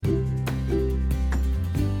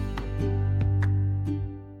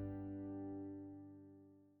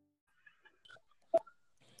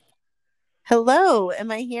Hello,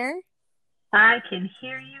 am I here? I can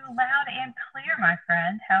hear you loud and clear, my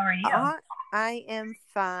friend. How are you? Uh, I am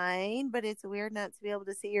fine, but it's weird not to be able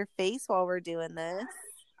to see your face while we're doing this.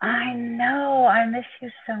 I know. I miss you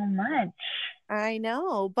so much. I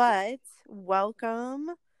know, but welcome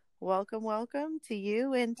to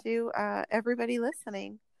you and to everybody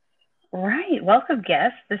listening. Right. Welcome,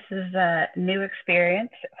 guest. This is a new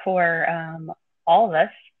experience for all of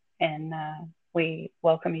us, and we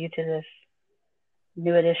welcome you to this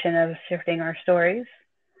new edition of Shifting Our Stories.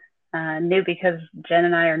 New because Jen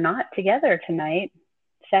and I are not together tonight.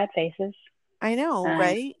 Sad faces. I know, Uh,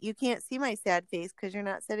 right? You can't see my sad face because you're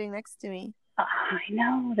not sitting next to me. I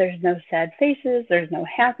know. There's no sad faces. There's no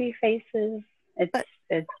happy faces. It's But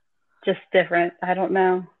it's just different. I don't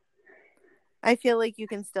know. I feel like you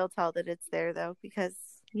can still tell that it's there though, because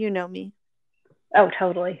you know me. Oh,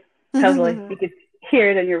 totally. Totally. You could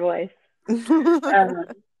hear it in your voice. Um,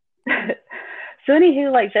 so,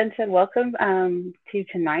 anywho, like Jen said, welcome to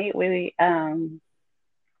tonight. I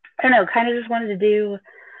don't know, kind of just wanted to do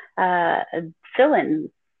a fill in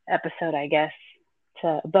episode, I guess. It's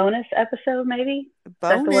a bonus episode, maybe. Is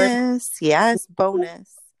that the word? Bonus. Yes,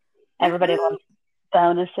 bonus. Everybody Woohoo. loves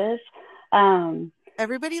bonuses. Um,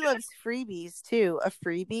 Everybody loves freebies too. A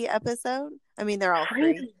freebie episode. I mean, they're all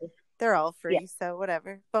free. Freebies. They're all Yeah, free, so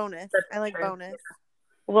whatever. Bonus. that's I like true. bonus.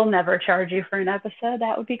 We'll never charge you for an episode.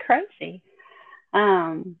 That would be crazy.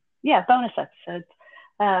 Yeah, bonus episodes.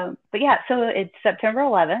 But yeah, so it's September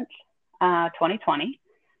 11th, 2020,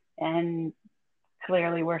 and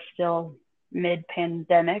clearly we're still mid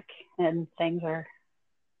pandemic and things are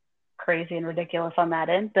crazy and ridiculous on that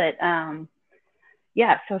end. But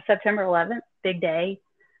yeah, so September 11th, big day.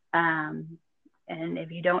 Um, and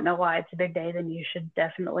if you don't know why it's a big day, then you should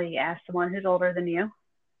definitely ask someone who's older than you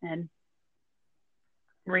and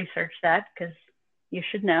research that because you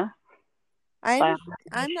should know. I'm But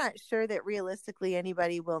I'm not sure that realistically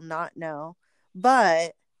anybody will not know,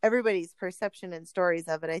 but everybody's perception and stories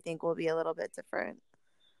of it I think will be a little bit different.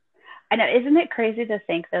 I know, isn't it crazy to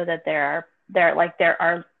think though that there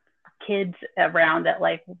are kids around that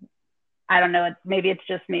like I don't know, maybe it's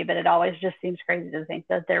just me, but it always just seems crazy to think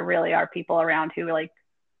that there really are people around who like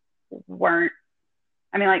weren't.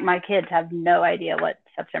 I mean, like my kids have no idea what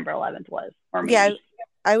September 11th was or Yeah, means.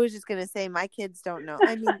 I was just going to say my kids don't know.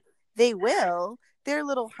 I mean, they will. Their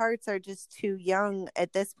little hearts are just too young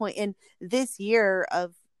at this point. And this year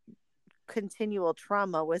of continual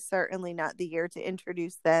trauma was certainly not the year to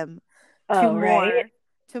introduce them to Oh, right.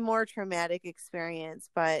 more traumatic experience,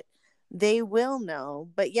 but they will know.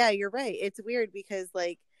 But yeah, you're right, it's weird because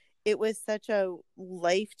like it was such a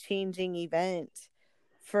life-changing event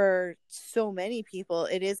for so many people.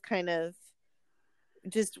 It is kind of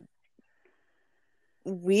just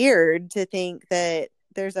weird to think that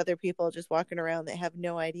there's other people just walking around that have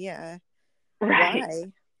no idea Right. why.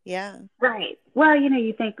 Yeah. Right. Well,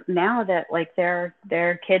 you think now that like there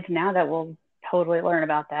are kids now that will totally learn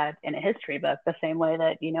about that in a history book the same way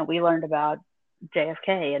that, we learned about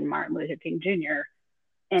JFK and Martin Luther King Jr.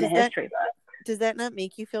 in a does that history book. does that not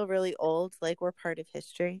make you feel really old, like we're part of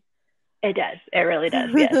history? It does. It really does.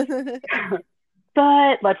 Yes.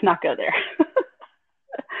 But let's not go there.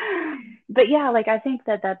 But yeah, like I think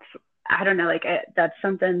that's I don't know, like that's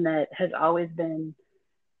something that has always been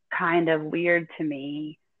kind of weird to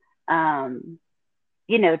me. Um,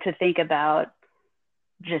 to think about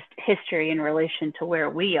just history in relation to where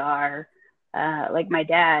we are. Like my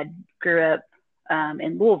dad grew up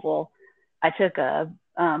in Louisville. I took a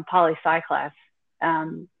poli sci class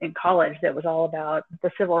in college that was all about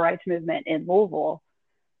the civil rights movement in Louisville.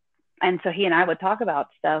 And so he and I would talk about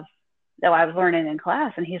stuff that I was learning in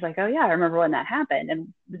class. And he's like, oh, yeah, I remember when that happened.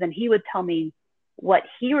 And then he would tell me what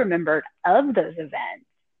he remembered of those events.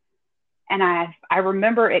 And I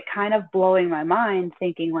remember it kind of blowing my mind,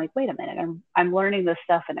 thinking like, wait a minute, I'm learning this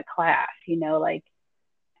stuff in a class, like,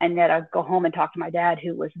 and yet I go home and talk to my dad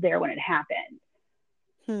who was there when it happened.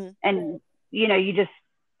 Hmm. And you just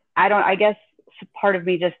I guess part of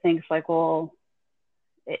me just thinks like, well,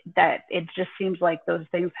 that it just seems like those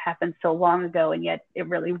things happened so long ago, and yet it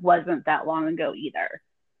really wasn't that long ago either.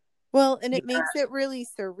 Well, and it Yeah. makes it really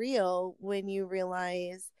surreal when you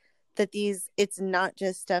realize that it's not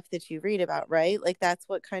just stuff that you read about, right? Like that's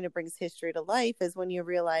what kind of brings history to life, is when you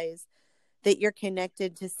realize that you're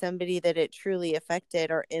connected to somebody that it truly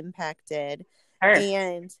affected or impacted. Sure.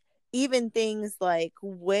 And even things like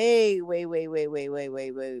way, way, way, way, way, way,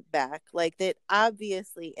 way, way back, like that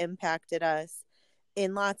obviously impacted us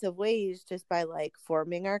in lots of ways just by like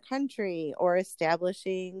forming our country or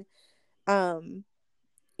establishing um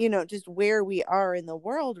just where we are in the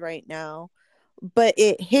world right now. but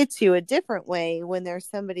it hits you a different way when there's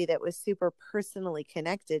somebody that was super personally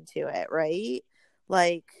connected to it, right?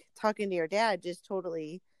 Like talking to your dad just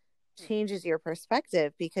totally changes your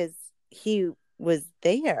perspective because he was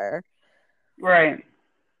there. Right.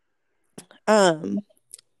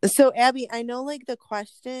 So Abby, I know like the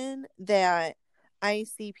question that I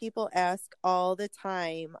see people ask all the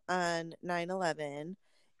time on 9/11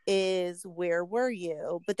 is where were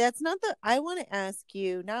you? But that's not the I want to ask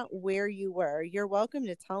you not where you were. You're welcome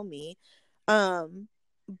to tell me.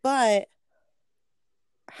 But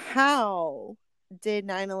how did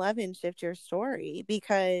 9/11 shift your story?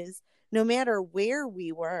 Because no matter where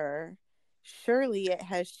we were, surely it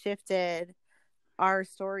has shifted our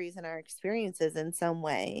stories and our experiences in some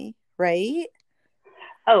way, right?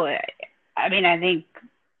 Oh, I mean, I think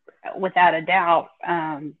without a doubt,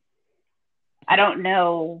 I don't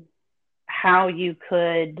know how you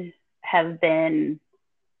could have been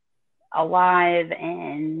alive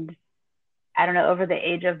and I don't know, over the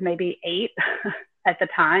age of maybe 8 at the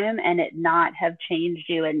time and it not have changed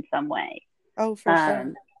you in some way. Oh, for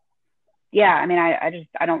sure. Yeah, I mean, I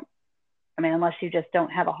don't, I mean, unless you just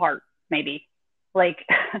don't have a heart, maybe. Like,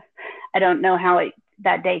 I don't know how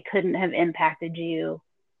that day couldn't have impacted you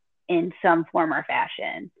in some form or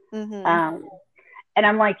fashion. Mm-hmm. And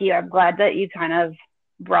I'm like you, I'm glad that you kind of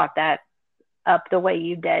brought that up the way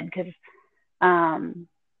you did because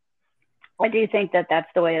I do think that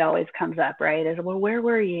that's the way it always comes up, right? Is, well, where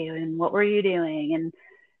were you and what were you doing? And,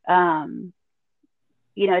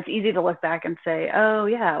 it's easy to look back and say, oh,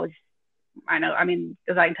 yeah, I know. I mean,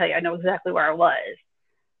 because I can tell you, I know exactly where I was.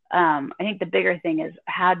 I think the bigger thing is,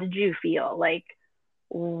 how did you feel? Like,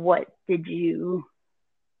 what did you,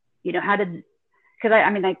 how did, because I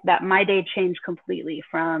mean, like that, my day changed completely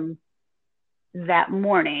from that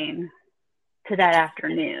morning to that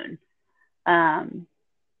afternoon. And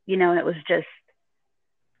it was just,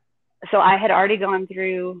 so I had already gone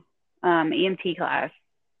through EMT class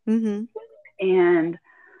Mm-hmm. and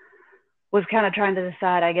was kind of trying to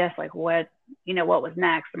decide, I guess, like what was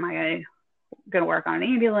next. Am I going to work on an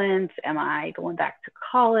ambulance? Am I going back to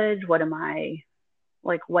college? What am I,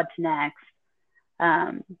 like, what's next?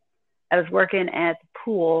 I was working at the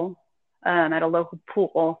pool, at a local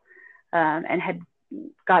pool, and had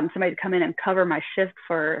gotten somebody to come in and cover my shift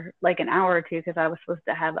for like an hour or two because I was supposed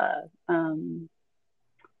to have a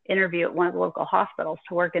interview at one of the local hospitals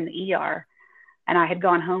to work in the ER. And I had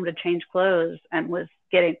gone home to change clothes and was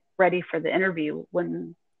getting ready for the interview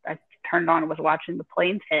when I turned on and was watching the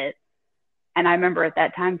planes hit. And I remember at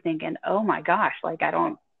that time thinking, oh my gosh, like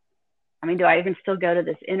do I even still go to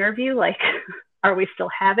this interview? Like, are we still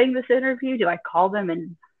having this interview? Do I call them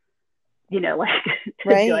and, like,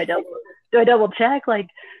 right. do I double check, like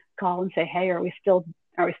call and say, hey, are we still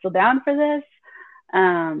down for this?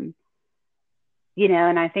 And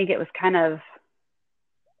I think it was kind of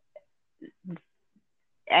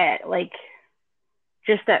like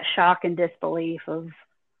just that shock and disbelief of,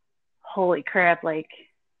 holy crap, like,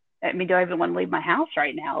 I mean, do I even want to leave my house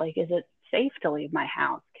right now? Like, is it safe to leave my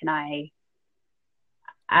house? Can I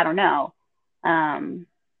don't know. And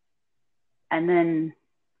then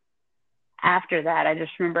after that, I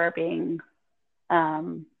just remember being,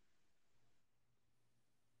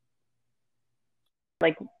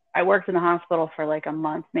 like, I worked in the hospital for like a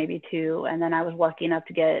month, maybe 2. And then I was lucky enough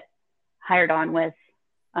to get hired on with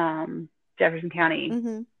Jefferson County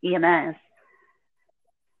Mm-hmm. EMS.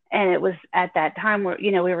 And it was at that time where,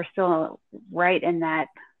 we were still right in that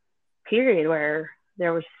period where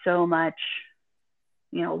there was so much,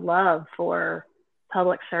 love for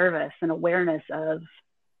public service and awareness of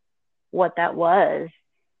what that was.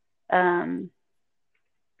 And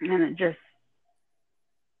it just,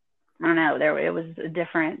 I don't know, it was a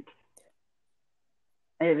different,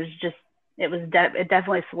 it was just, it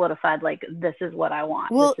definitely solidified, like, this is what I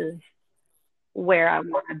want. Well, this is where I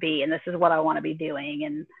want to be, and this is what I want to be doing.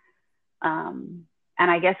 And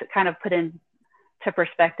I guess it kind of put into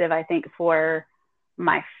perspective, I think, for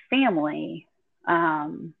my family. I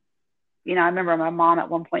remember my mom at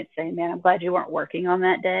one point saying, man, I'm glad you weren't working on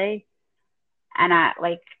that day. And I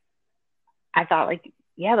thought, like,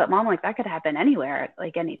 yeah, but Mom, like, that could happen anywhere,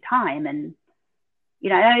 like, any time. And,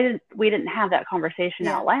 we didn't have that conversation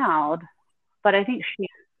out loud, but I think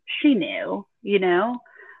she knew,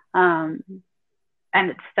 and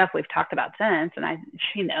it's stuff we've talked about since. And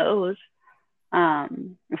she knows,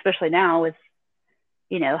 especially now with,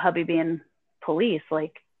 hubby being police,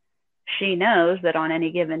 like, she knows that on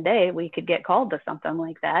any given day we could get called to something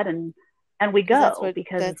like that. And we go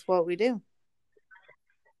because that's what we do.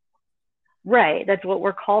 Right. That's what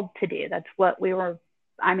we're called to do. That's what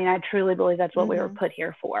I truly believe that's what we were put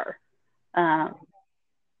here for. Um,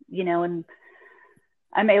 and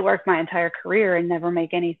I may work my entire career and never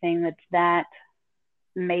make anything that's that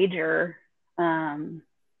major. Um,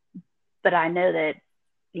 but I know that,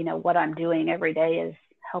 what I'm doing every day is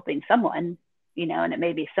helping someone, and it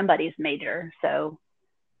may be somebody's major. So,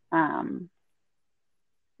 um,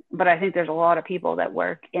 but I think there's a lot of people that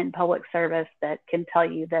work in public service that can tell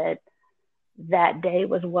you that that day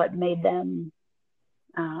was what made them,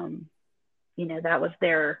 um, that was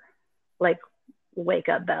their like wake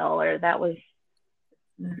up bell, or that was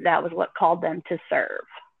what called them to serve,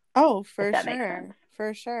 Oh, if for that makes sense. sure.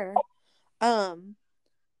 For sure. Um,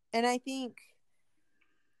 and I think,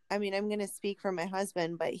 I mean, I'm going to speak for my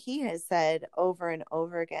husband, but he has said over and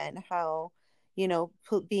over again how,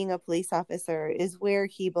 being a police officer is where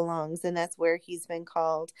he belongs and that's where he's been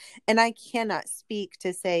called. And I cannot speak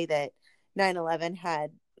to say that 9/11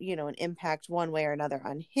 had, an impact one way or another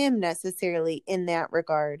on him necessarily in that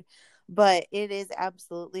regard, but it is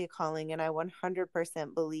absolutely a calling. And I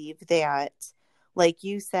 100% believe that, like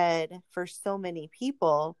you said, for so many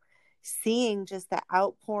people, seeing just the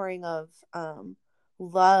outpouring of,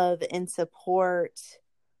 love and support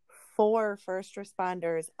for first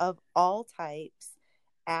responders of all types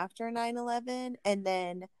after 9/11, and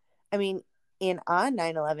then, I mean, in on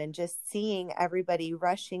 9/11, just seeing everybody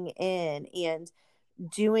rushing in and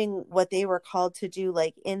doing what they were called to do,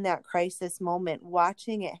 like in that crisis moment,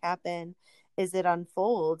 watching it happen as it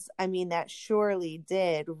unfolds. I mean, that surely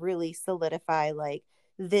did really solidify, like,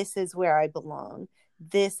 this is where I belong.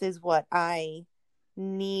 This is what I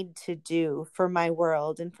need to do for my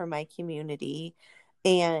world and for my community.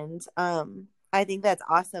 And I think that's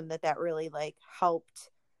awesome that that really like helped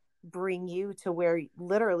bring you to where,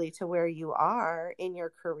 literally to where you are in your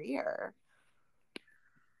career.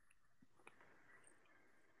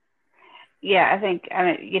 Yeah, I think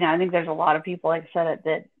there's a lot of people, like I said,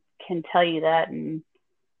 that can tell you that. And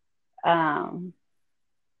um,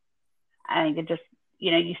 I think it just,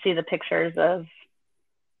 you see the pictures of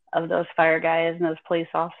those fire guys and those police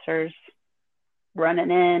officers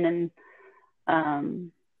running in, and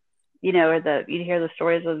or you hear the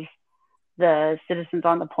stories of the citizens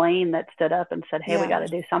on the plane that stood up and said, "Hey, we Yeah. got to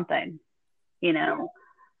do something." You know,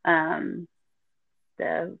 um,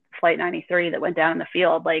 the Flight 93 that went down in the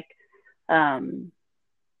field, like, I mean,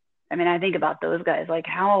 I think about those guys, like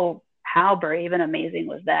how brave and amazing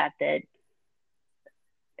was that? That,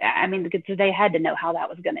 I mean, because they had to know how that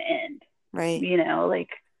was going to end. Right. Like,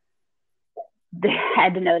 they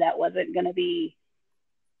had to know that wasn't going to be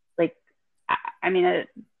like, I mean,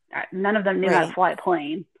 none of them knew how to Right. fly a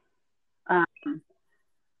plane. Um,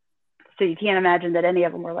 so you can't imagine that any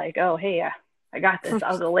of them were like, "Oh, hey, I got this.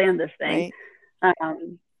 I'll go land this thing." Right.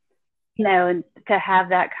 Um, and to have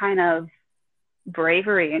that kind of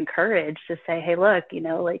bravery and courage to say, "Hey, look,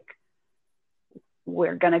 like,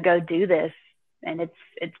 we're going to go do this, and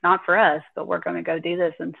it's not for us, but we're going to go do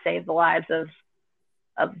this and save the lives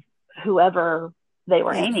of whoever they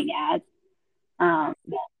were Yeah. aiming at."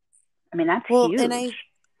 I mean, that's Well, and huge.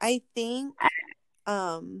 I think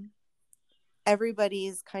um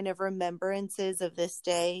everybody's kind of remembrances of this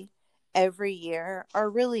day every year are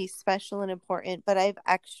really special and important, but I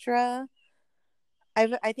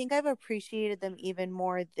think I've appreciated them even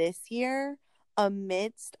more this year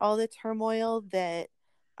amidst all the turmoil that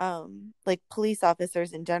like police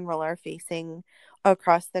officers in general are facing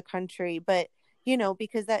across the country. But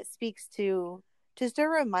because that speaks to just a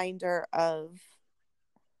reminder of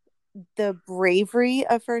the bravery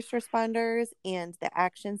of first responders and the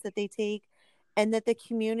actions that they take, and that the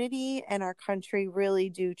community and our country really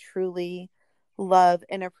do truly love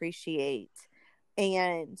and appreciate,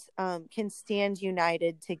 and can stand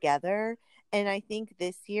united together. And I think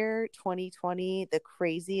this year, 2020, the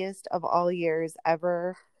craziest of all years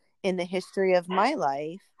ever in the history of my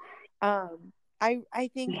life, I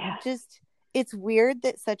think Yeah. just it's weird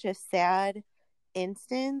that such a sad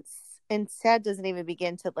instance, and sad doesn't even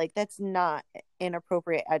begin to, like, that's not an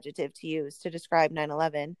appropriate adjective to use to describe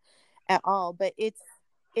 9/11 at all, but it's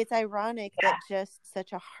ironic that just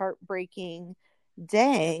such a heartbreaking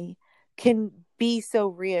day can be so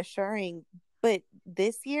reassuring. But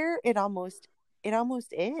this year it almost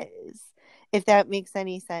is, if that makes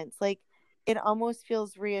any sense. Like, it almost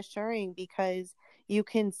feels reassuring because you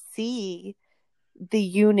can see the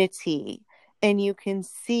unity, and you can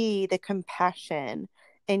see the compassion,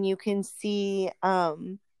 and you can see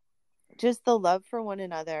just the love for one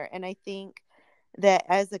another. And I think that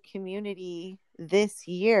as a community this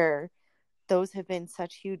year, those have been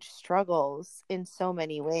such huge struggles in so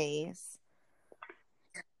many ways.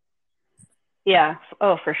 Yeah.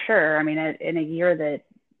 Oh, for sure. I mean, in a year that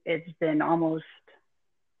it's been almost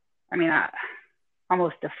I mean,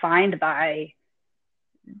 almost defined by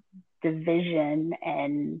division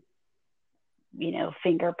and,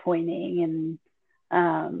 finger pointing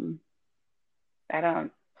and, I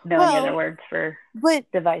don't know any other Well, words for but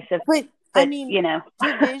divisive, I but, mean,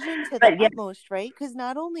 division to the but yeah, utmost, right? Because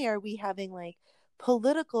not only are we having like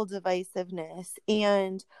political divisiveness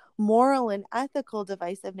and moral and ethical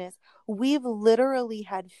divisiveness, we've literally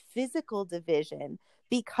had physical division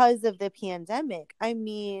because of the pandemic. I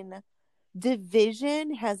mean,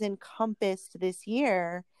 division has encompassed this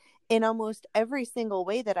year in almost every single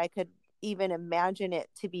way that I could even imagine it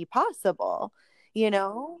to be possible, you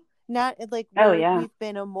know? Not like oh yeah, we've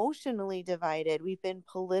been emotionally divided, we've been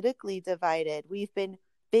politically divided, we've been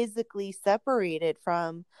physically separated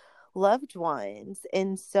from loved ones.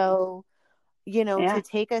 And so, yeah, to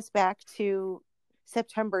take us back to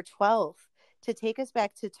September 12th, to take us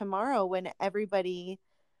back to tomorrow when everybody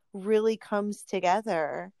really comes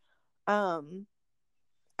together, um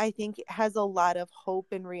I think it has a lot of hope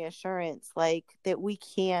and reassurance, like that we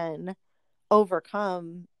can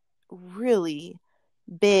overcome really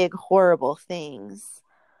big, horrible things.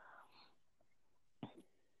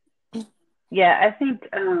 yeah. I think,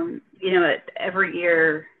 every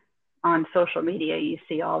year on social media, you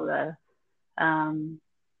see all um,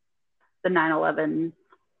 the 9/11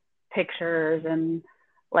 pictures and,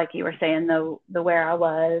 like you were saying, the where I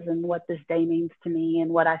was and what this day means to me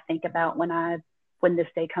and what I think about when this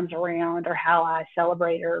day comes around, or how I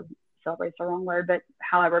celebrate, or celebrate's the wrong word, but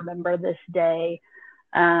how I remember this day.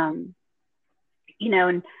 Um,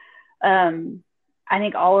 and I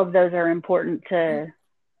think all of those are important to,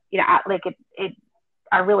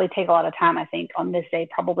 I really take a lot of time, I think, on this day,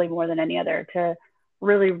 probably more than any other, to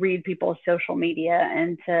really read people's social media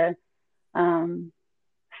and to um,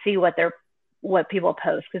 see what people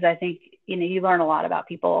post, because I think you learn a lot about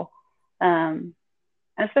people, and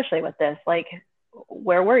especially with this, like,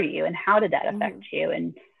 where were you and how did that affect Mhm. you?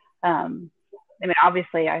 And I mean,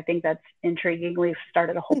 obviously, I think that's intriguing. We've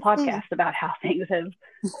started a whole podcast about how things have,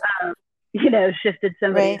 um, shifted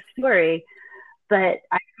somebody's Right. story. But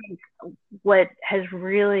I think what has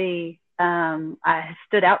really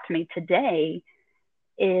stood out to me today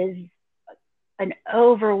is an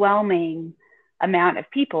overwhelming amount of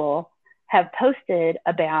people have posted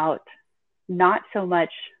about not so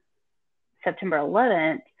much September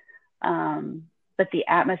 11th, but the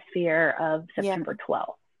atmosphere of Yeah. September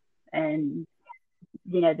 12th and,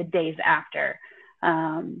 the days after.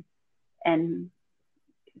 And,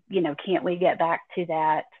 can't we get back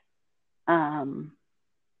to um,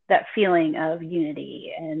 that feeling of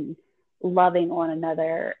unity and loving one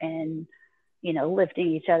another and, lifting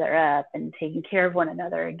each other up and taking care of one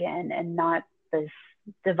another again, and not this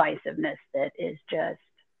divisiveness that is just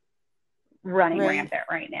running Right. rampant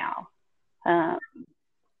right now. Um,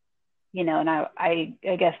 and I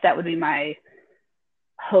guess that would be my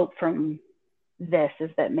hope from this,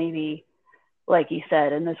 is that maybe, like you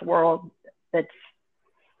said, in this world that's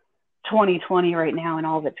 2020 right now and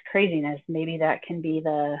all of its craziness, maybe that can be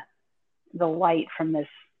the light from this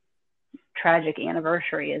tragic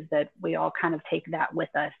anniversary, is that we all kind of take that with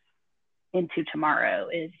us into tomorrow,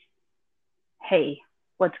 is, hey,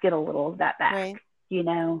 let's get a little of that back. Right. You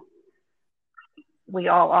know, we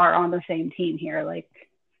all are on the same team here, like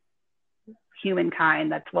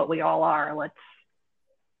humankind. That's what we all are.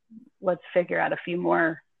 Let's figure out a few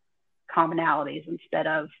more commonalities instead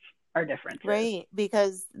of our differences. Right.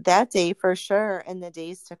 Because that day for sure and the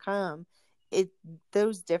days to come, it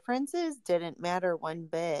those differences didn't matter one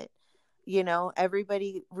bit.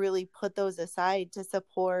 Everybody really put those aside to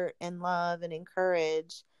support and love and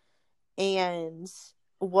encourage. And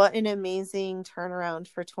what an amazing turnaround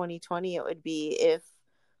for 2020 it would be if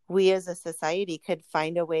we as a society could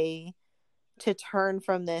find a way to turn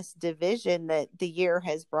from this division that the year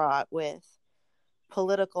has brought with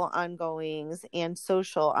political ongoings and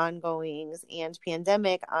social ongoings and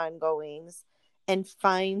pandemic ongoings, and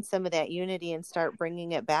find some of that unity and start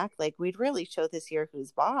bringing it back. Like, we'd really show this year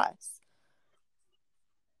who's boss.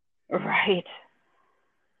 Right.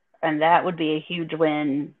 And that would be a huge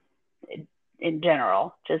win in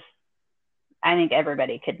general. Just, I think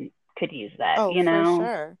everybody could use that, Oh, you for know?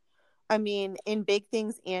 sure. I mean, in big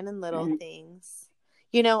things and in little Mm-hmm. things.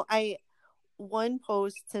 I one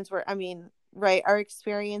post, since I mean, right, our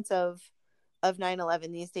experience of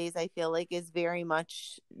 9/11 these days, I feel like, is very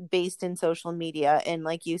much based in social media, and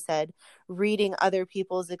like you said, reading other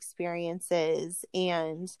people's experiences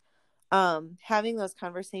and having those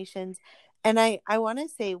conversations. And I want to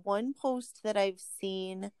say one post that I've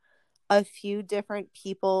seen a few different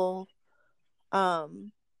people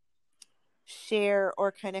um share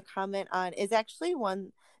or kind of comment on is actually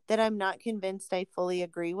one that I'm not convinced I fully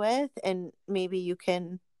agree with, and maybe you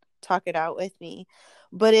can talk it out with me.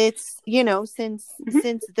 But it's, since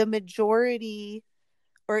the majority,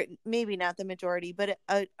 or maybe not the majority, but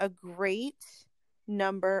a great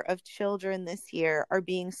number of children this year are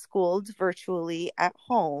being schooled virtually at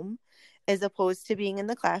home as opposed to being in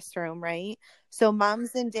the classroom, right? So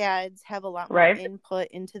moms and dads have a lot more Right. input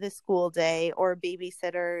into the school day, or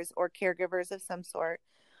babysitters or caregivers of some sort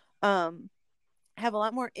have a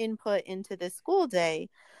lot more input into the school day.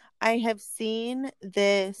 I have seen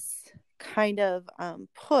this kind of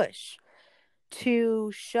push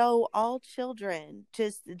to show all children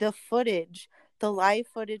just the live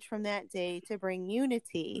footage from that day, to bring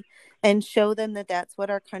unity and show them that that's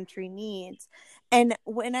what our country needs. And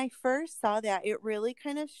when I first saw that, it really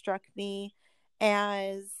kind of struck me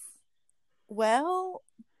as, well,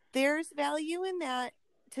 there's value in that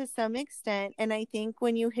to some extent. And I think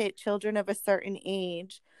when you hit children of a certain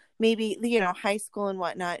age, maybe, high school and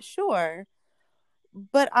whatnot, sure.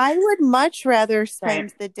 But I would much rather Right.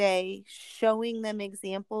 spend the day showing them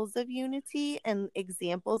examples of unity and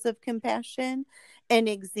examples of compassion and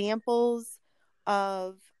examples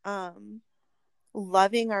of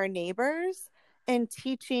loving our neighbors and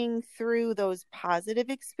teaching through those positive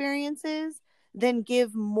experiences than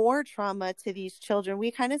give more trauma to these children.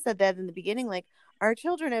 We kind of said that in the beginning, like, our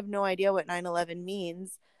children have no idea what 9/11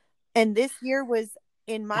 means. And this year was,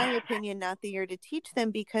 in my opinion, not the year to teach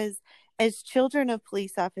them, because as children of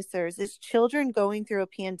police officers, as children going through a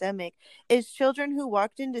pandemic, as children who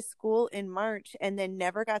walked into school in March and then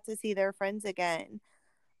never got to see their friends again,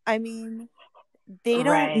 I mean, they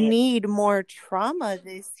don't Right. need more trauma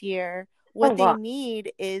this year. A What they lot.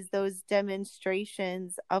 need is those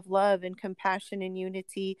demonstrations of love and compassion and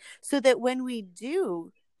unity, so that when we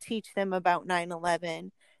do teach them about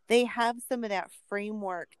 9/11, they have some of that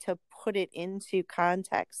framework to put it into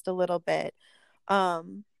context a little bit.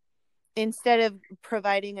 Instead of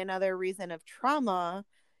providing another reason of trauma,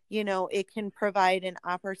 it can provide an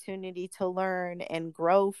opportunity to learn and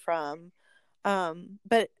grow from.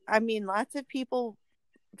 But I mean, lots of people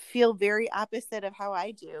feel very opposite of how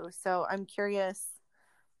I do. So I'm curious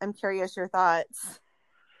your thoughts.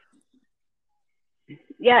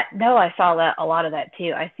 Yeah, no, I saw that, a lot of that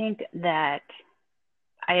too. I think that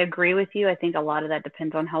I agree with you. I think a lot of that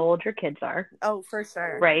depends on how old your kids are, Oh, for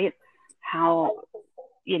sure. right? How,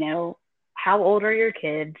 how old are your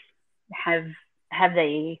kids? Have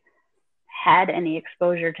they had any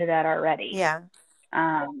exposure to that already? Yeah.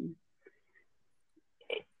 Um,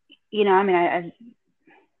 I mean, I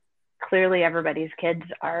clearly everybody's kids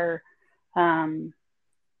are, um,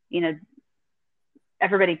 you know,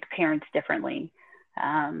 everybody parents differently.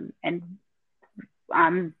 And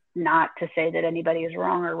I'm not to say that anybody is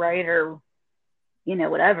wrong or right or,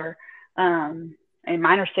 whatever. And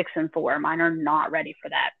mine are 6 and 4. Mine are not ready for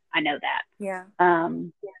that. I know that. Yeah.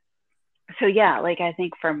 So yeah, like I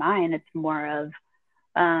think for mine, it's more of,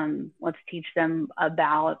 let's teach them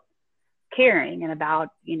about caring and about,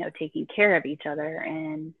 taking care of each other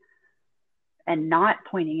and not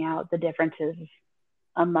pointing out the differences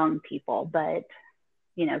among people, but,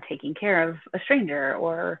 taking care of a stranger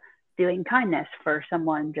or doing kindness for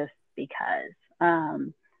someone just because.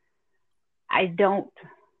 I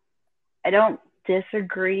don't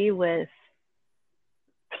disagree with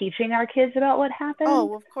teaching our kids about what happened.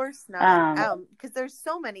 Oh, of course not. Because there's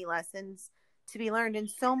so many lessons to be learned and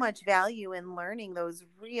so much value in learning those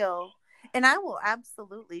real. And I will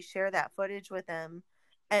absolutely share that footage with them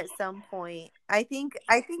at some point. I think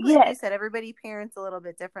like you said, everybody parents a little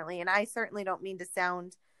bit differently, and I certainly don't mean to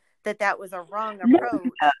sound that was a wrong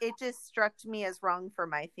approach. No. It just struck me as wrong for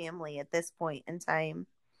my family at this point in time.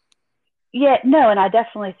 Yeah, no, and I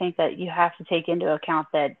definitely think that you have to take into account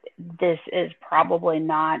that this is probably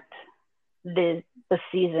not the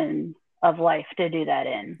season of life to do that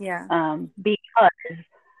in. Yeah. Because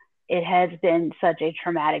it has been such a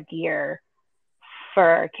traumatic year for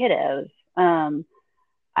our kiddos.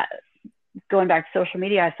 Going back to social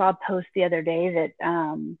media, I saw a post the other day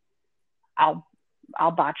that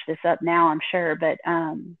I'll botch this up now, I'm sure, but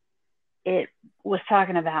it was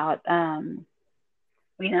talking about on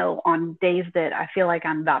days that I feel like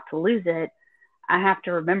I'm about to lose it, I have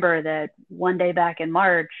to remember that one day back in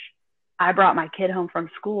March, I brought my kid home from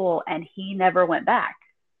school and he never went back.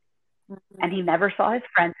 Mm-hmm. And he never saw his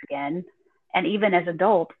friends again. And even as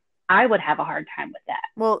adults, I would have a hard time with that.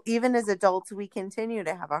 Well, even as adults, we continue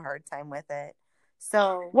to have a hard time with it.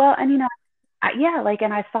 So, well, and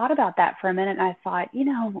and I thought about that for a minute and I thought,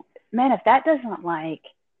 man, if that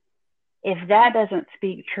doesn't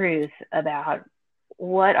speak truth about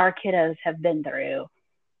what our kiddos have been through,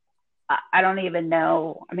 I don't even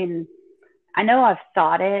know. I mean, I know I've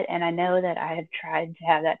thought it, and I know that I have tried to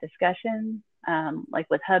have that discussion, like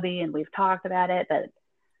with hubby, and we've talked about it. But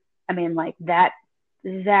I mean, like that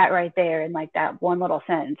right there, and like that one little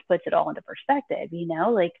sentence puts it all into perspective. You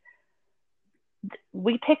know, like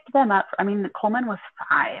we picked them up. I mean, Coleman was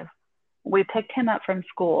 5. We picked him up from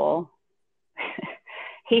school.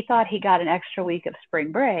 He thought he got an extra week of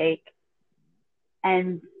spring break,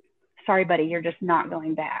 and sorry, buddy, you're just not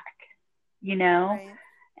going back. You know, Right.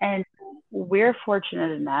 and we're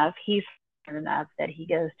fortunate enough, he's fortunate enough that he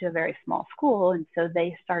goes to a very small school. And so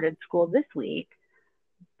they started school this week,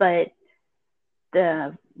 but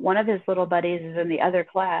the one of his little buddies is in the other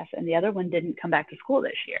class and the other one didn't come back to school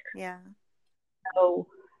this year. Yeah. So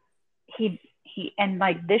and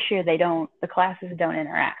like this year the classes don't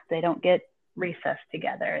interact. They don't get recess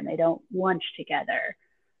together and they don't lunch together.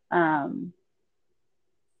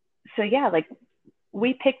 So yeah, like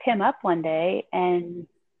we picked him up one day and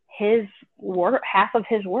half of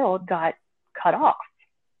his world got cut off.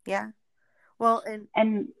 Yeah. Well,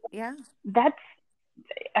 and yeah. that's,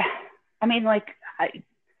 I mean, like,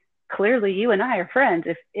 clearly you and I are friends.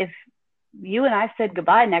 If you and I said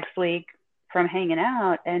goodbye next week from hanging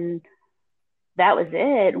out and that was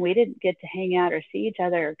it, and we didn't get to hang out or see each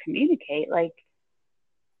other or communicate, like,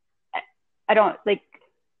 I don't, like,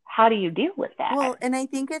 how do you deal with that? Well, and I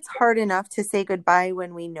think it's hard enough to say goodbye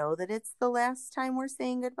when we know that it's the last time we're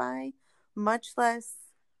saying goodbye, much less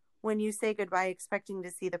when you say goodbye expecting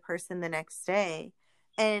to see the person the next day.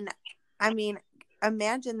 And I mean,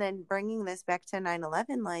 imagine then bringing this back to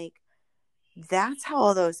 9/11, like that's how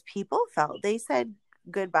all those people felt. They said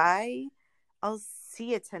goodbye, I'll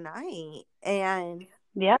see you tonight. And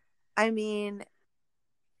Yeah. I mean,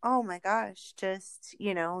 oh my gosh, just,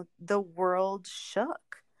 the world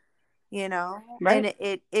shook, Right.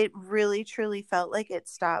 and it really truly felt like it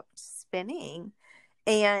stopped spinning.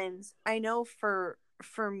 And I know for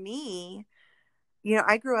me,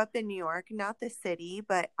 I grew up in New York, not the city,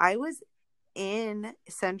 but I was in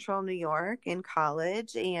central New York in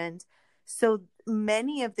college. And so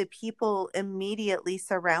many of the people immediately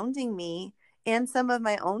surrounding me and some of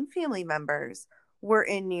my own family members were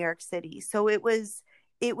in New York City. So it was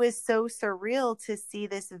so surreal to see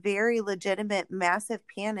this very legitimate massive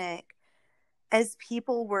panic as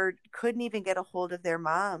people couldn't even get a hold of their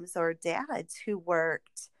moms or dads who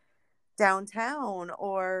worked downtown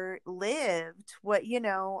or lived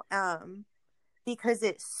because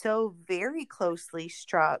it so very closely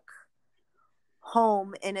struck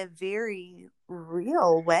home in a very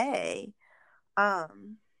real way,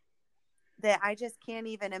 that I just can't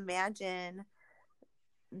even imagine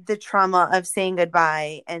the trauma of saying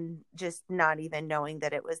goodbye and just not even knowing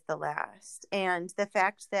that it was the last. And the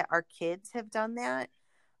fact that our kids have done that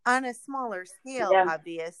on a smaller scale, Yeah.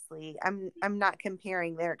 obviously. I'm not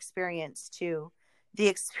comparing their experience to the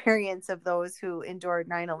experience of those who endured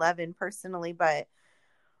 9/11 personally, but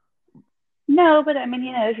No, but I mean,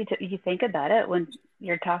 if you think about it, when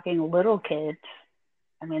you're talking little kids,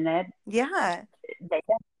 I mean, yeah. they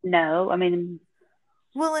don't know. I mean,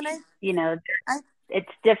 Well, and you know, I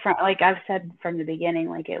it's different. Like I've said from the beginning,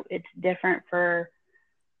 like it's different for,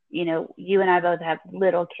 you and I both have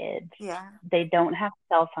little kids. yeah. They don't have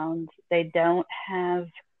cell phones. They don't have,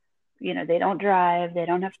 they don't drive. They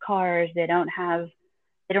don't have cars. They don't have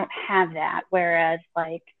that. Whereas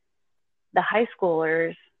like the high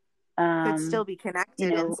schoolers, Could still be you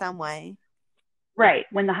connected in know, some way. right.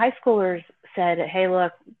 When the high schoolers said, "Hey,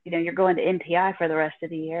 look, you're going to NTI for the rest of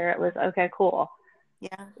the year," it was okay, cool.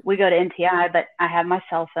 Yeah. We go to NTI, but I have my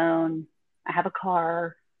cell phone. I have a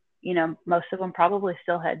car. Most of them probably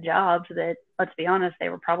still had jobs that, let's be honest, they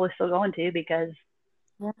were probably still going to because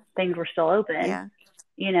Yeah. things were still open,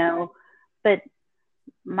 Yeah. But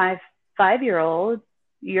my 5-year-old,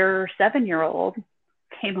 your 7-year-old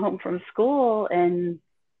came home from school and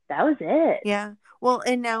that was it. Yeah. Well,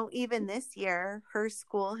 and now even this year, her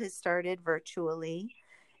school has started virtually,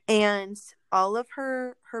 and all of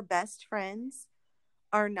her best friends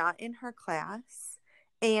are not in her class.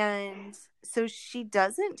 And so she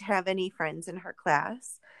doesn't have any friends in her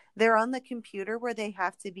class. They're on the computer where they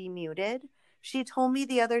have to be muted. She told me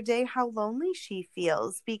the other day how lonely she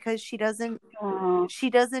feels because Oh, she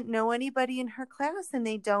doesn't know anybody in her class, and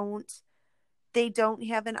they don't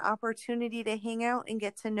have an opportunity to hang out and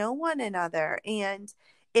get to know one another. And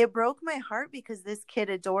it broke my heart because this kid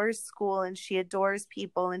adores school and she adores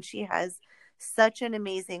people and she has such an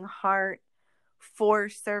amazing heart for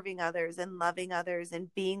serving others and loving others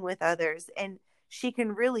and being with others. And she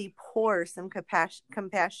can really pour some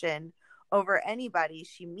compassion over anybody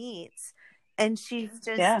she meets. And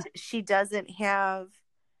yeah. she doesn't have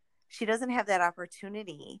she doesn't have that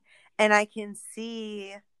opportunity. And I can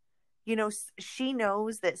see, you know, she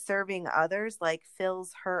knows that serving others like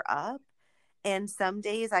fills her up. And some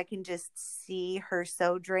days I can just see her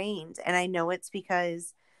so drained. And I know it's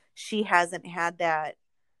because she hasn't had that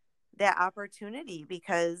opportunity,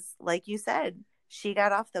 because like you said, she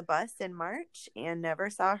got off the bus in March and never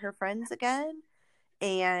saw her friends again,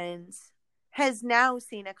 and has now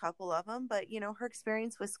seen a couple of them, but you know, her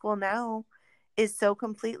experience with school now is so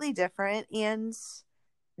completely different, and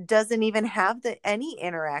doesn't even have any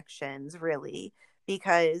interactions really,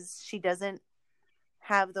 because she doesn't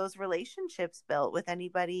have those relationships built with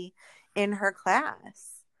anybody in her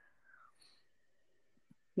class,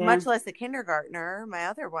 Yeah. much less a kindergartner, my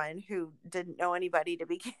other one, who didn't know anybody to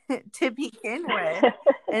begin with,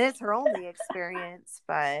 and it's her only experience.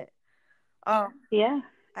 But oh, Yeah.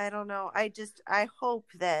 I don't know. I hope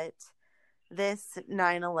that this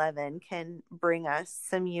 9/11 can bring us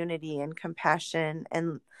some unity and compassion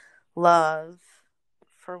and love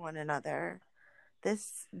for one another.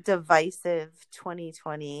 This divisive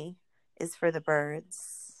 2020 is for the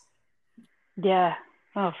birds. Yeah.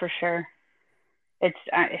 Oh, for sure.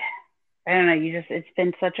 I don't know. It's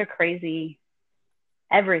been such a crazy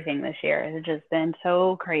everything this year. It's just been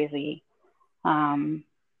so crazy. Um,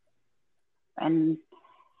 and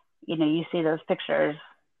you see those pictures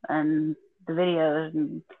and the videos,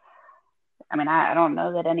 and I mean, I don't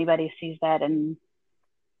know that anybody sees that, and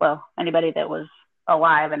well, anybody that was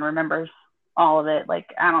alive and remembers all of it,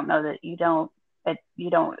 like I don't know that you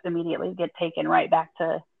don't immediately get taken right back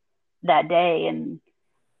to that day, and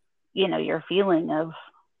your feeling of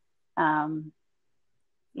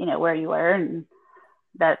where you were, and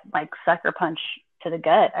that like sucker punch to the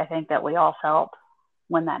gut, I think that we all felt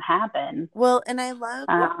when that happened. Well, and I love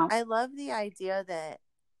Um, I love the idea that,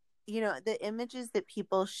 you know, the images that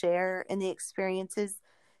people share and the experiences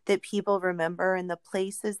that people remember and the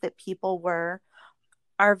places that people were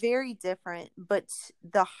are very different, but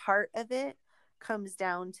the heart of it comes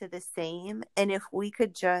down to the same. And if we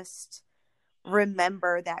could just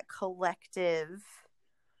remember that collective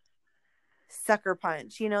sucker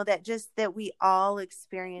punch, you know, that we all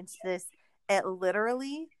experienced this at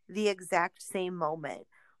literally the exact same moment,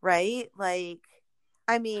 right? Like,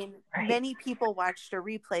 I mean, right. many people watched a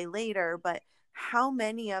replay later, but how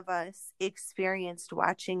many of us experienced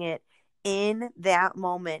watching it in that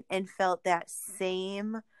moment and felt that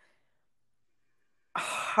same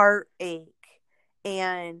heartache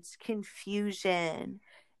and confusion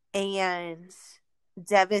and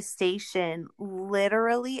devastation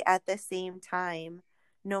literally at the same time,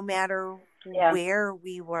 no matter Yeah. where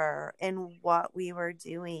we were and what we were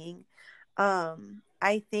doing.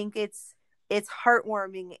 I think it's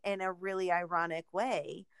heartwarming in a really ironic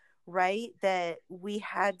way, right? That we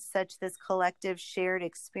had such this collective shared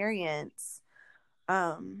experience.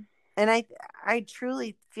 And I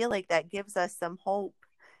truly feel like that gives us some hope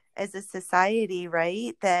as a society,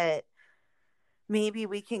 right? That maybe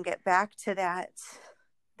we can get back to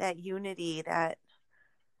that unity, that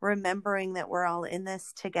remembering that we're all in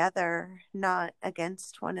this together, not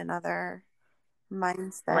against one another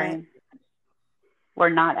mindset. Right. We're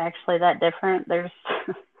not actually that different.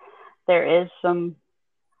 There is some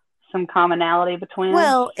commonality between us.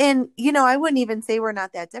 Well, and you know, I wouldn't even say we're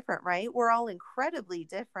not that different, right? We're all incredibly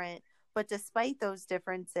different, but despite those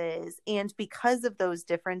differences and because of those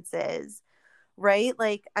differences, right?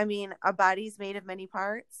 Like, I mean, a body's made of many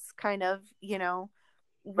parts, kind of, you know,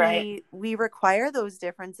 Right. we require those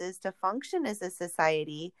differences to function as a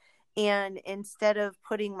society. And instead of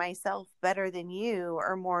putting myself better than you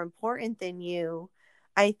or more important than you,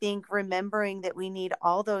 I think remembering that we need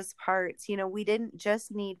all those parts. You know, we didn't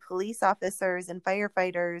just need police officers and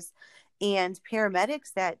firefighters and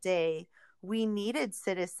paramedics that day. We needed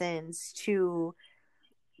citizens to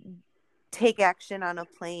take action on a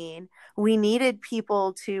plane. We needed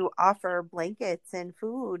people to offer blankets and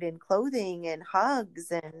food and clothing and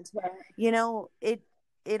hugs, and Right. you know, it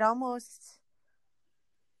almost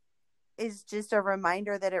is just a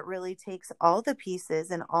reminder that it really takes all the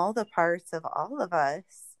pieces and all the parts of all of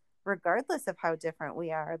us, regardless of how different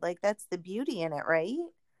we are. Like, that's the beauty in it, right?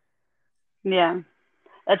 Yeah.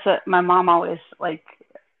 That's what my mom always like.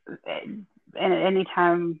 And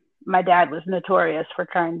anytime my dad was notorious for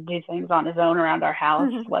trying to do things on his own around our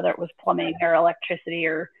house, whether it was plumbing or electricity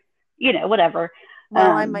or whatever.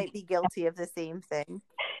 Well, I might be guilty of the same thing.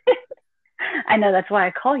 I know, that's why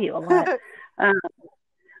I call you a lot. Um,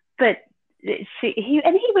 but he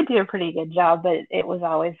would do a pretty good job, but it was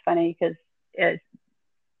always funny because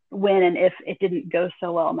when and if it didn't go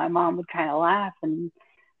so well, my mom would kind of laugh and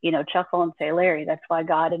chuckle and say, Larry, that's why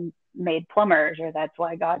God made plumbers, or that's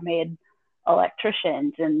why God made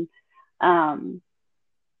electricians. And,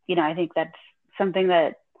 I think that's something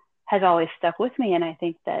that has always stuck with me. And I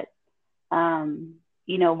think that,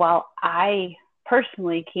 while I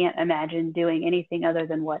personally can't imagine doing anything other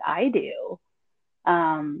than what I do,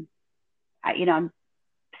 I'm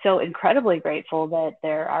so incredibly grateful that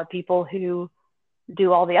there are people who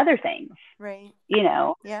do all the other things. Right.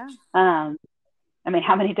 Yeah. How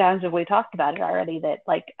many times have we talked about it already that,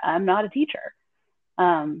 like, I'm not a teacher,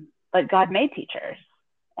 but God made teachers,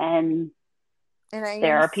 and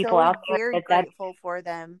there are people out there very grateful for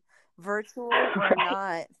them, virtual or right.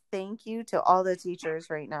 not. Thank you to all the teachers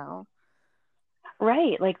right now.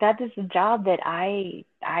 Right. Like, that is a job that I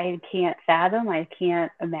can't fathom. I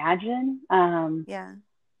can't imagine. Yeah.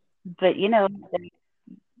 But,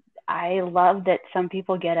 I love that some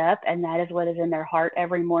people get up and that is what is in their heart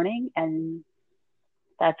every morning, and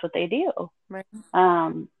that's what they do. Right.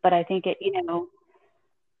 But I think it,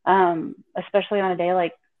 especially on a day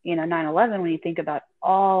like, 9/11, when you think about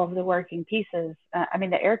all of the working pieces,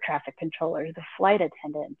 the air traffic controllers, the flight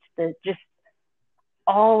attendants, just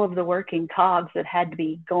all of the working cogs that had to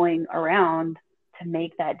be going around to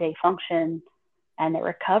make that day function, and the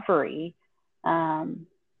recovery,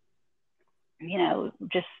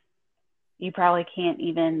 just, you probably can't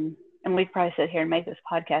even, and we probably sit here and make this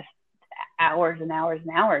podcast hours and hours and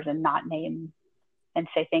hours and not name and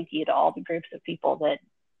say thank you to all the groups of people that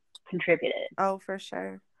contributed. Oh, for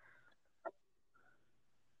sure.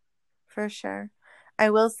 For sure. I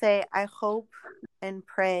will say, I hope and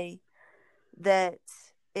pray that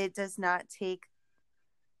it does not take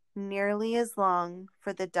nearly as long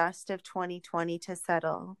for the dust of 2020 to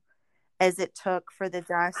settle as it took for the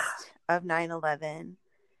dust of 9/11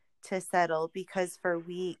 to settle, because for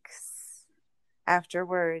weeks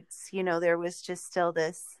afterwards, there was just still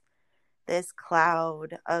this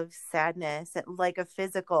cloud of sadness, like a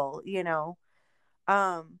physical,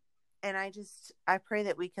 and I pray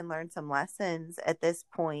that we can learn some lessons at this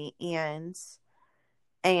point, and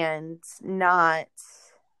not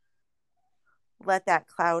let that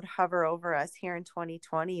cloud hover over us here in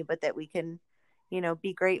 2020, but that we can,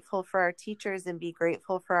 be grateful for our teachers, and be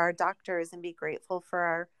grateful for our doctors, and be grateful for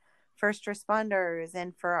our first responders,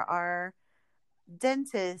 and for our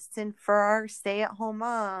dentists, and for our stay-at-home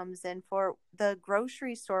moms, and for the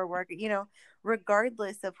grocery store worker,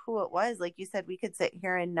 regardless of who it was. Like you said, we could sit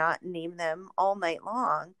here and not name them all night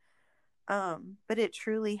long. But it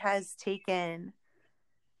truly has taken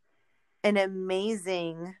an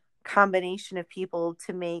amazing combination of people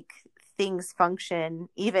to make things function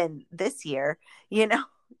even this year,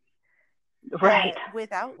 Right.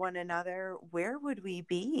 Without one another, where would we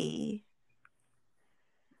be?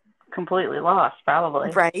 Completely lost, probably.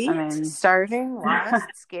 Right? Starving, lost,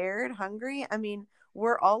 scared, hungry.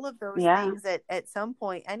 We're all of those things at some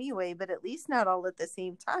point anyway, but at least not all at the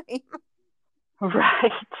same time.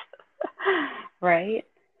 Right. Right.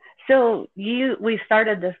 So we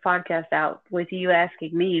started this podcast out with you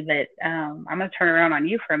asking me, but I'm going to turn around on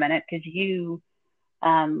you for a minute, because you,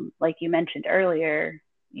 like you mentioned earlier,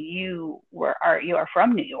 you are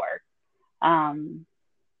from New York, and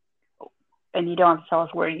you don't have to tell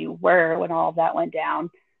us where you were when all of that went down,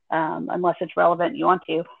 unless it's relevant and you want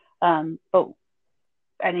to. But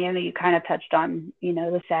I know you kind of touched on,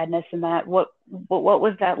 the sadness and that. What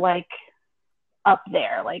was that like up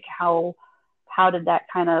there? Like, how did that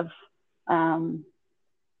kind of, I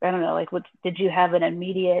don't know, like, did you have an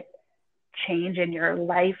immediate change in your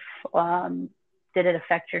life? Did it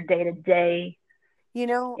affect your day to day? In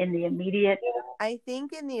the immediate? I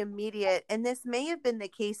think in the immediate, and this may have been the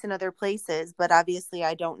case in other places, but obviously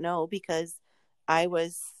I don't know, because I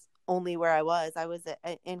was only where I was. I was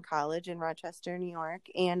in college in Rochester, New York.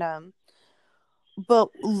 And, but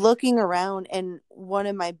looking around, and one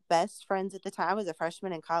of my best friends at the time, I was a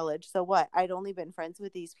freshman in college. So what? I'd only been friends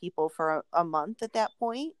with these people for a month at that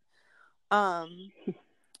point.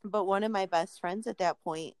 But one of my best friends at that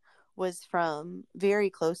point was from very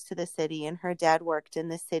close to the city, and her dad worked in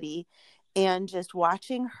the city, and just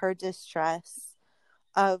watching her distress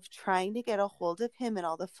of trying to get a hold of him, and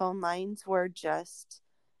all the phone lines were just,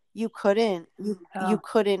 you couldn't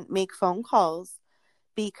make phone calls,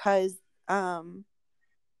 because I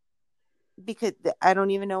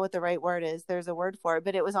don't even know what the right word is. There's a word for it,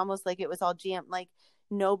 but it was almost like it was all jammed. Like,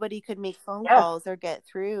 nobody could make phone calls or get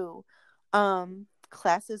through.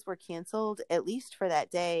 Classes were canceled, at least for that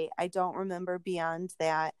day. I don't remember beyond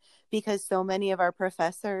that, because so many of our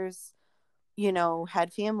professors,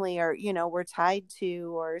 had family, or, were tied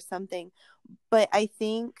to or something. But I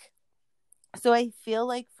think, so I feel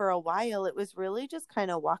like for a while it was really just kind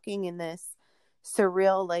of walking in this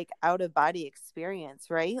surreal, like out of body experience,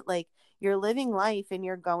 right? Like you're living life and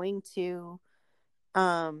you're going to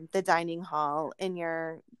the dining hall, and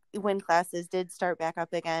you're, when classes did start back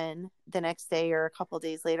up again the next day or a couple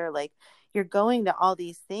days later, like you're going to all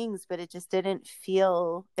these things, but it just didn't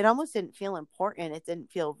feel, it almost didn't feel important. It didn't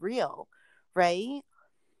feel real, right?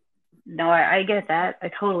 No, I get that. I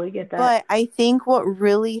totally get that. But I think what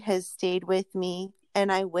really has stayed with me, and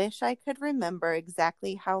I wish I could remember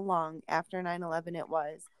exactly how long after 9/11 it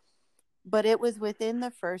was, but it was within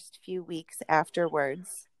the first few weeks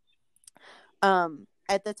afterwards.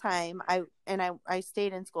 At the time, I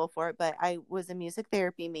stayed in school for it, but I was a music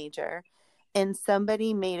therapy major, and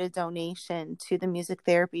somebody made a donation to the music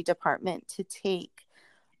therapy department to take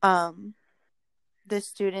um the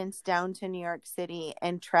students down to New York City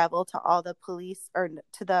and travel to all the police, or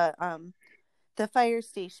to the fire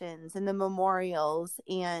stations and the memorials,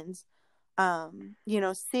 and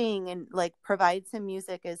sing and like provide some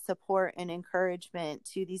music as support and encouragement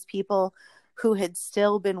to these people who had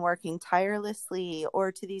still been working tirelessly,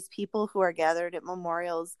 or to these people who are gathered at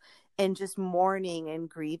memorials and just mourning and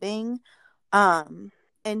grieving.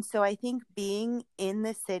 And so I think being in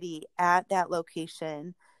the city at that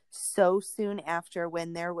location so soon after,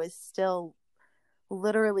 when there was still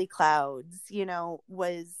literally clouds,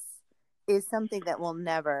 was is something that will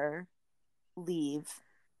never leave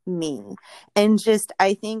me. And just,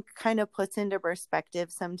 I think, kind of puts into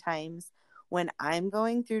perspective sometimes when I'm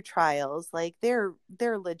going through trials, like they're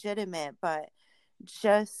legitimate, but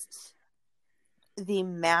just the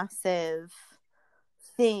massive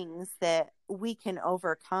things that we can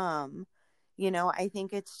overcome. I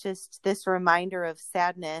think it's just this reminder of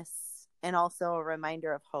sadness, and also a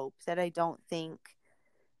reminder of hope that I don't think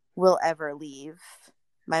will ever leave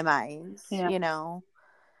my mind, Yeah.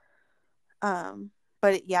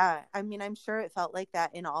 But yeah, I mean, I'm sure it felt like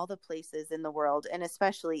that in all the places in the world, and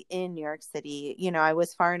especially in New York City. I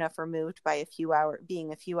was far enough removed by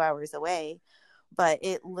being a few hours away, but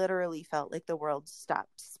it literally felt like the world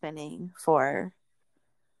stopped spinning for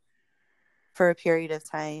a period of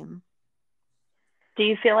time. Do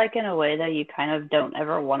you feel like in a way that you kind of don't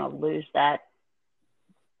ever want to lose that,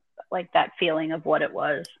 like that feeling of what it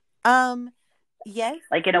was? Yes.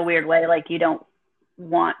 Like in a weird way, like you don't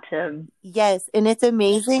want to. Yes, and it's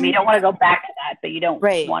amazing. I mean, you don't want to go back to that, but you don't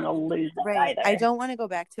Right. want to lose that Right. either. I don't want to go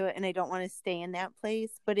back to it, and I don't want to stay in that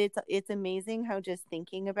place, but it's amazing how just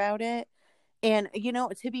thinking about it. And,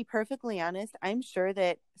 to be perfectly honest, I'm sure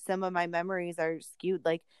that some of my memories are skewed.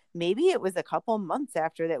 Like maybe it was a couple months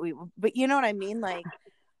after that but you know what I mean? Like,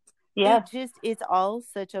 yeah, it's all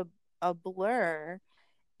such a blur,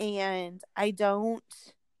 and I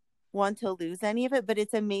don't want to lose any of it, but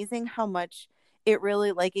it's amazing how much it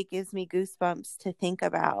really, like, it gives me goosebumps to think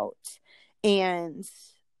about. And,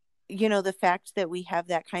 the fact that we have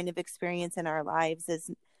that kind of experience in our lives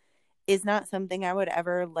is not something I would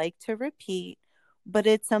ever like to repeat, but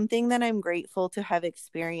it's something that I'm grateful to have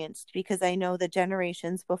experienced, because I know the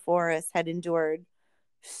generations before us had endured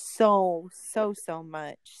so, so, so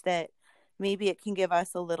much that maybe it can give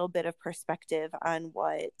us a little bit of perspective on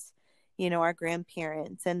what, our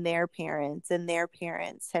grandparents and their parents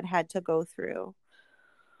had to go through.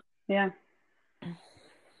 Yeah.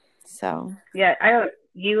 So. Yeah,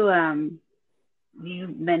 you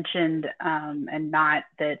mentioned, and not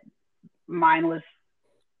that mine was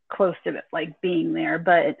close to it, like being there,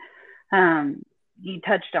 but you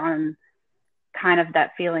touched on kind of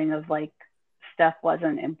that feeling of like stuff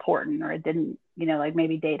wasn't important, or it didn't, like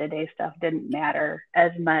maybe day-to-day stuff didn't matter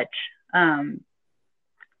as much.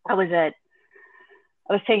 I was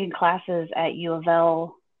taking classes at U of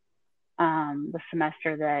L the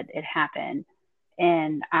semester that it happened,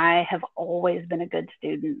 and I have always been a good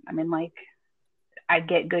student. I mean, like, I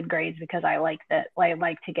get good grades because I like that. I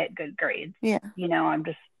like to get good grades. Yeah.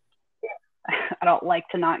 I don't like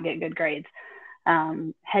to not get good grades.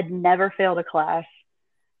 Had never failed a class,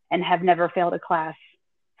 and have never failed a class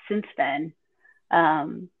since then.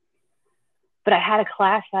 But I had a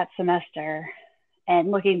class that semester,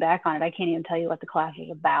 and looking back on it, I can't even tell you what the class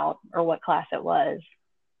was about or what class it was.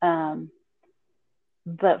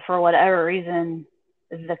 But for whatever reason,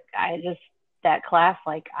 that class,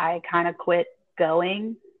 like, I kind of quit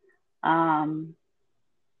going. And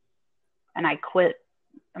I quit.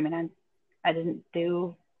 I mean, I didn't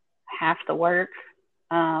do half the work.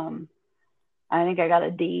 I think I got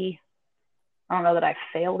a D. I don't know that I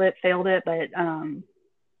failed it, but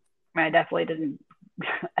I definitely didn't.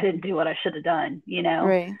 I didn't do what I should have done,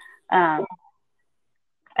 Right.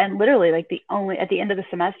 And literally, like, at the end of the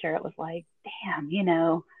semester, it was like, damn,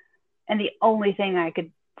 and the only thing I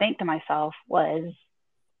could think to myself was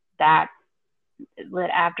that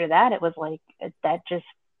after that, it was like that just,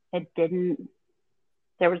 it didn't,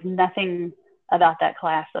 there was nothing about that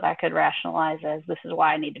class that I could rationalize as this is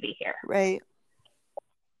why I need to be here. Right.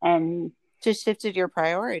 And just shifted your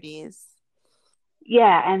priorities.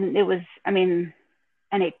 Yeah. And it was, I mean,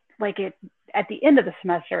 and it, at the end of the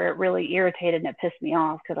semester, it really irritated and it pissed me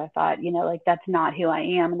off because I thought, like, that's not who I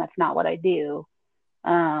am and that's not what I do.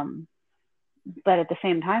 But at the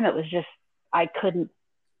same time, it was just, I couldn't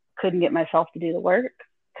get myself to do the work,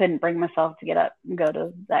 couldn't bring myself to get up and go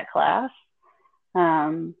to that class.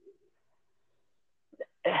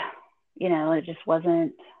 It just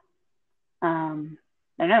wasn't, I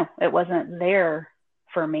don't know, it wasn't there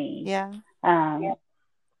for me. Yeah. And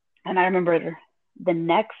I remember the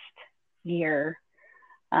next year,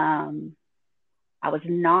 I was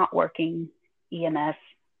not working EMS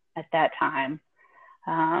at that time.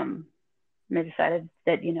 And I decided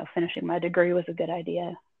that, finishing my degree was a good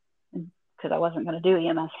idea because I wasn't going to do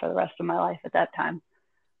EMS for the rest of my life at that time.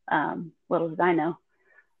 Little did I know.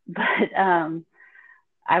 But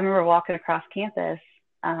I remember walking across campus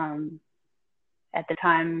at the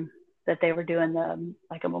time that they were doing a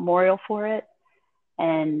memorial for it.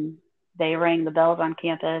 And they rang the bells on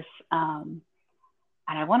campus. And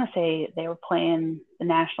I want to say they were playing the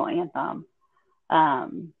national anthem.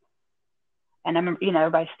 And I remember,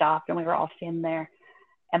 everybody stopped and we were all standing there.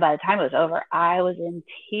 And by the time it was over, I was in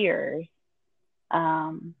tears,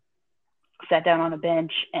 sat down on a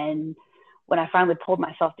bench. And when I finally pulled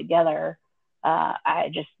myself together,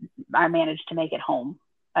 I managed to make it home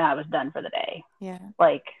and I was done for the day. Yeah.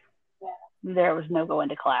 There was no going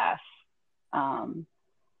to class. I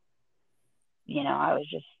was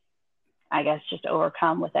just, I guess, just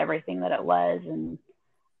overcome with everything that it was. And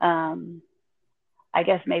I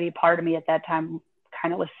guess maybe part of me at that time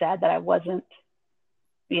kind of was sad that I wasn't,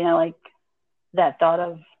 that thought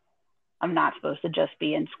of, I'm not supposed to just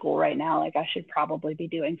be in school right now. I should probably be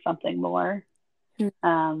doing something more.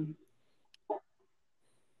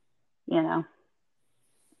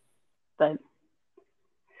 But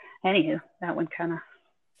anywho, that one kind of,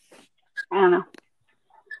 I don't know.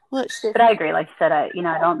 But I agree. Like I said, I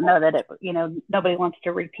don't know that nobody wants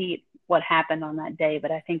to repeat what happened on that day,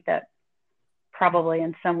 but I think that probably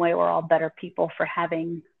in some way we're all better people for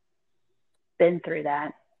having been through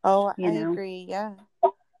that. Oh, I agree. Yeah.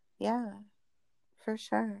 Yeah, for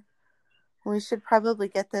sure. We should probably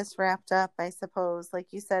get this wrapped up, I suppose.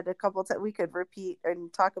 Like you said, a couple times we could repeat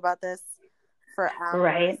and talk about this for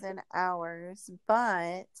hours and hours,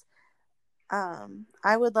 but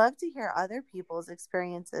I would love to hear other people's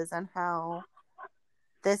experiences on how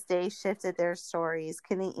this day shifted their stories.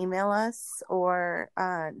 Can they email us or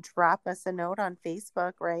drop us a note on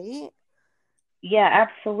Facebook, right? Yeah,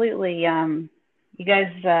 absolutely. You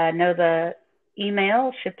guys know the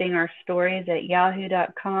email,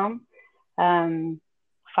 shiftingourstories@yahoo.com. Find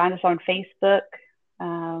us on Facebook.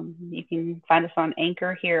 You can find us on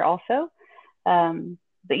Anchor here also.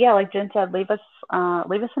 But yeah, like Jen said, leave us a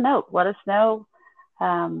note. Let us know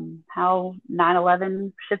how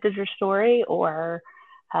 9/11 shifted your story, or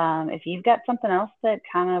if you've got something else that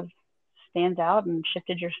kind of stands out and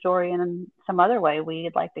shifted your story in some other way,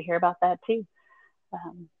 we'd like to hear about that too.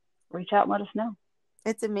 Reach out and let us know.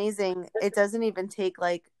 It's amazing. It doesn't even take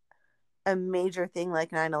a major thing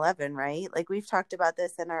like 9/11, right? We've talked about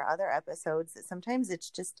this in our other episodes, that sometimes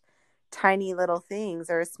it's just tiny little things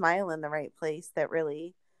or a smile in the right place that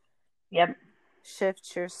really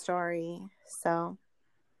shifts your story. So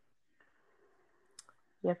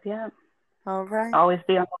Yep. All right. Always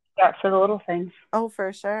be on the lookout for the little things. Oh,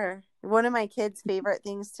 for sure. One of my kids' favorite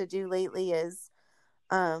things to do lately is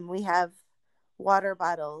we have water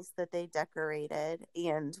bottles that they decorated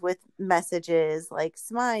and with messages like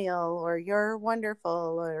smile or you're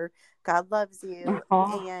wonderful or God loves you.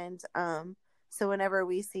 And so whenever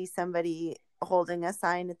we see somebody holding a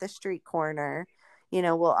sign at the street corner,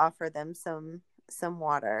 we'll offer them some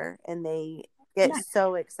water, and they get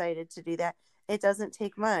so excited to do that. It doesn't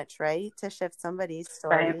take much, right, to shift somebody's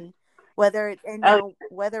story. Right.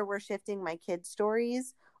 Whether we're shifting my kids'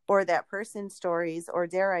 stories or that person's stories, or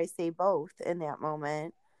dare I say both in that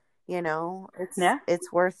moment,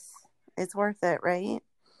 it's worth it, right?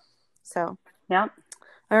 So yeah.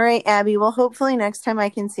 All right, Abby. Well, hopefully next time I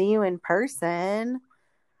can see you in person.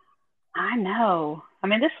 I know. I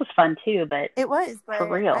mean, this was fun too, but it was. But for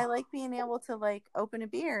real, I like being able to open a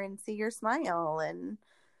beer and see your smile. And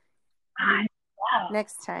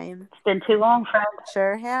next time. It's been too long, friend.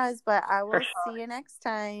 Sure has, but I will see you next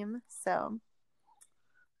time. So.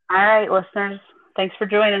 All right, listeners. Thanks for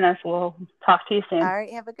joining us. We'll talk to you soon. All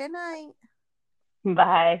right. Have a good night.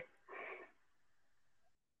 Bye.